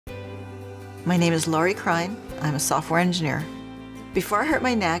My name is Laurie Krein. I'm a software engineer. Before I hurt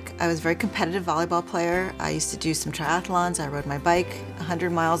my neck, I was a very competitive volleyball player. I used to do some triathlons. I rode my bike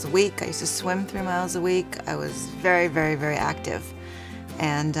 100 miles a week. I used to swim 3 miles a week. I was very, very, very active.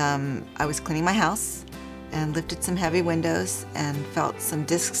 And I was cleaning my house and lifted some heavy windows and felt some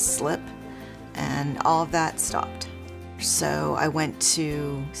discs slip, and all of that stopped. So I went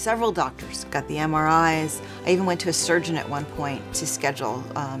to several doctors, got the MRIs. I even went to a surgeon at one point to schedule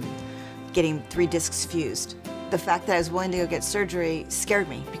getting 3 discs fused. The fact that I was willing to go get surgery scared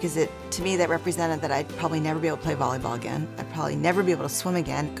me because to me that represented that I'd probably never be able to play volleyball again. I'd probably never be able to swim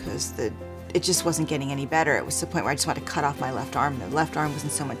again because it just wasn't getting any better. It was to the point where I just wanted to cut off my left arm. The left arm was in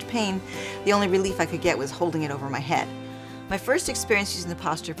so much pain. The only relief I could get was holding it over my head. My first experience using the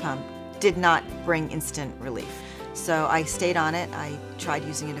posture pump did not bring instant relief. So I stayed on it. I tried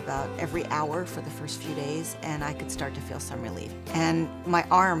using it about every hour for the first few days, and I could start to feel some relief. And my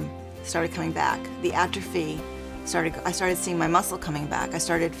arm started coming back. The atrophy I started seeing my muscle coming back. I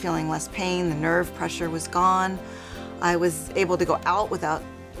started feeling less pain. The nerve pressure was gone. I was able to go out without,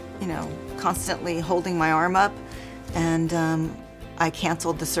 constantly holding my arm up. And I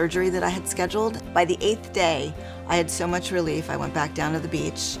canceled the surgery that I had scheduled. By the 8th day, I had so much relief. I went back down to the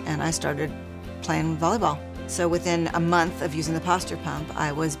beach and I started playing volleyball. So within a month of using the posture pump,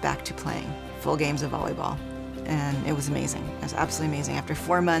 I was back to playing full games of volleyball. And it was amazing. It was absolutely amazing. After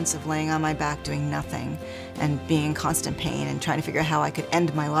 4 months of laying on my back doing nothing and being in constant pain and trying to figure out how I could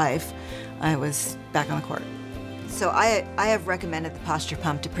end my life, I was back on the court. So I have recommended the posture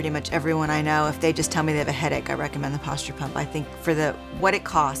pump to pretty much everyone I know. If they just tell me they have a headache, I recommend the posture pump. I think for what it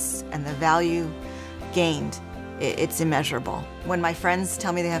costs and the value gained, it's immeasurable. When my friends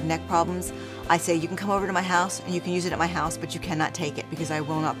tell me they have neck problems, I say, you can come over to my house and you can use it at my house, but you cannot take it because I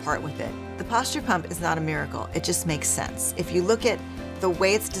will not part with it. The posture pump is not a miracle. It just makes sense. If you look at the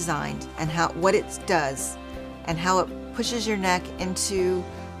way it's designed and what it does and how it pushes your neck into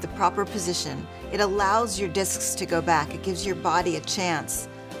the proper position, it allows your discs to go back. It gives your body a chance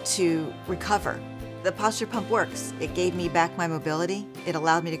to recover. The posture pump works. It gave me back my mobility. It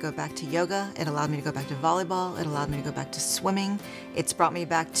allowed me to go back to yoga. It allowed me to go back to volleyball. It allowed me to go back to swimming. It's brought me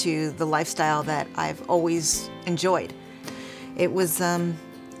back to the lifestyle that I've always enjoyed. It was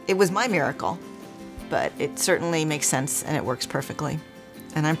my miracle, but it certainly makes sense and it works perfectly.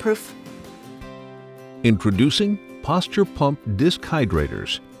 And I'm proof. Introducing Posture Pump Disc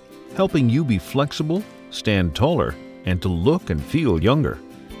Hydrators, helping you be flexible, stand taller, and to look and feel younger.